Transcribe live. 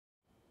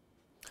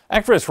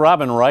Actress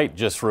Robin Wright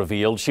just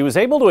revealed she was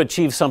able to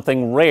achieve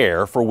something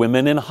rare for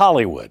women in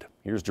Hollywood.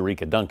 Here's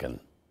Jericka Duncan.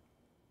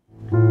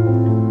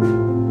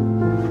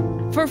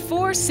 For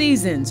 4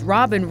 seasons,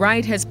 Robin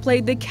Wright has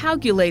played the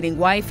calculating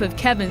wife of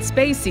Kevin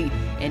Spacey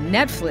in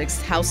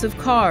Netflix's House of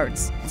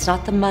Cards. It's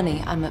not the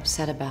money I'm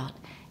upset about.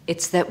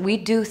 It's that we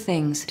do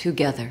things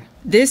together.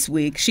 This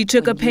week, she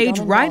took a page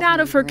right out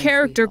of her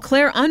character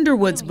Claire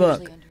Underwood's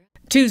book.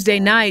 Tuesday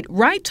night,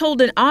 Wright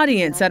told an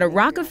audience at a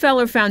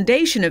Rockefeller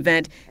Foundation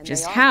event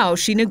just how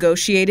she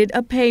negotiated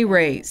a pay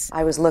raise.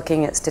 I was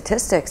looking at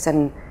statistics,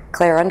 and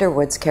Claire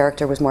Underwood's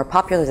character was more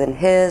popular than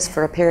his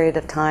for a period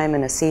of time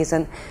in a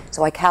season,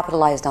 so I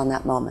capitalized on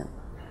that moment.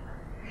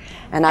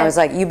 And I was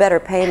like, you better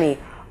pay me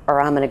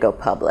or I'm going to go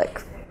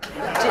public.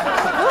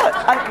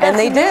 And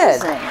they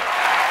did.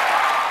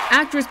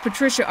 Actress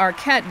Patricia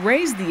Arquette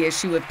raised the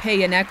issue of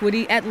pay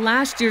inequity at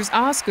last year's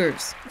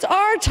Oscars. It's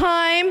our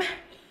time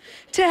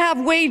to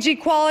have wage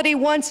equality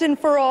once and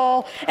for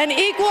all and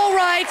equal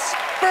rights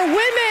for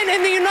women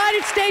in the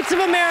United States of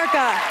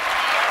America.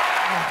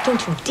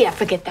 Don't you dare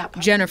forget that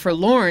one. Jennifer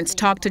Lawrence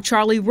talked to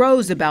Charlie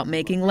Rose about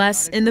making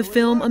less in the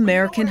film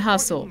American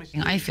Hustle.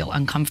 I feel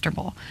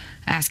uncomfortable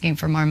asking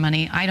for more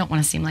money. I don't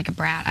want to seem like a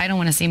brat. I don't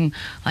want to seem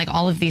like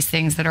all of these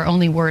things that are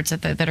only words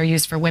that are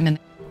used for women.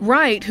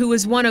 Wright, who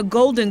has won a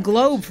Golden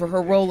Globe for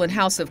her role in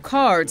House of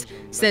Cards,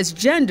 says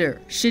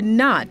gender should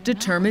not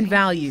determine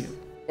value.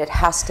 It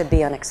has to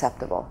be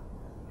unacceptable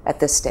at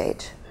this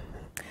stage.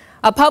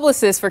 A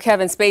publicist for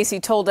Kevin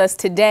Spacey told us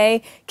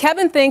today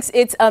Kevin thinks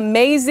it's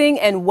amazing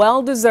and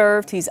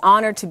well-deserved. He's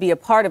honored to be a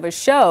part of a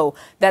show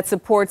that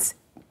supports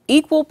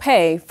equal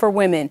pay for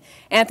women.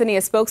 Anthony,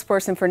 a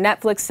spokesperson for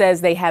Netflix,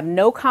 says they have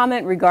no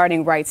comment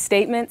regarding Wright's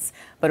statements.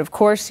 But of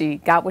course, she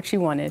got what she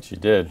wanted. She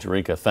did.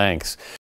 Jericka, thanks.